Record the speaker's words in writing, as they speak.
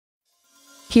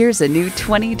Here's a new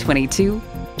 2022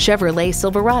 Chevrolet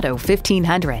Silverado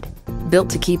 1500. Built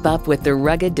to keep up with the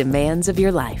rugged demands of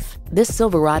your life, this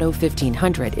Silverado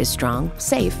 1500 is strong,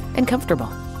 safe, and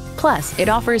comfortable. Plus, it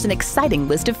offers an exciting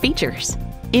list of features.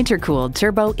 Intercooled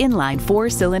turbo inline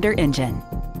 4-cylinder engine,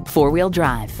 4-wheel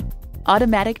drive,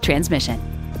 automatic transmission,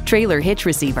 trailer hitch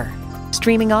receiver,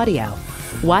 streaming audio,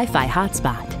 Wi-Fi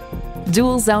hotspot,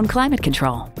 dual zone climate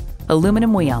control,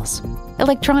 aluminum wheels,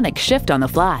 electronic shift on the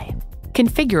fly,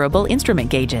 configurable instrument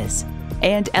gauges,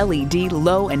 and LED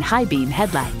low and high beam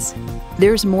headlights.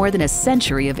 There's more than a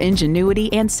century of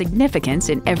ingenuity and significance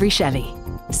in every Chevy.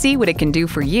 See what it can do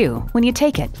for you when you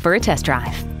take it for a test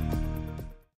drive.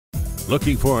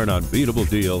 Looking for an unbeatable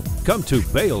deal? Come to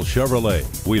Bale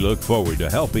Chevrolet. We look forward to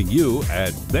helping you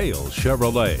at Bale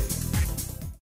Chevrolet.